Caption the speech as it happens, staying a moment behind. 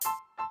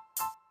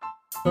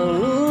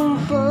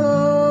Belum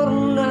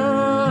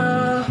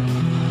pernah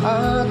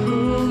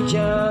aku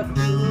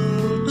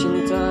jatuh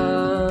cinta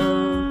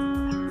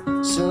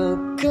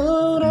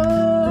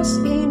sekeras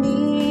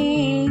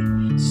ini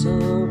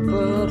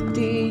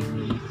seperti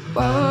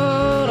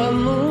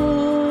padamu.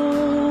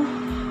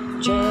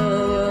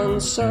 Jangan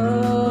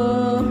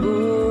sebut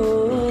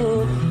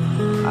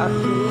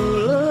aku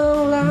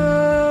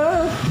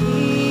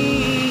lelaki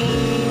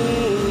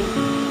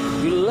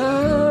bila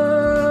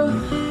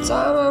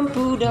tak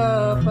mampu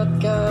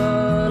dapatkan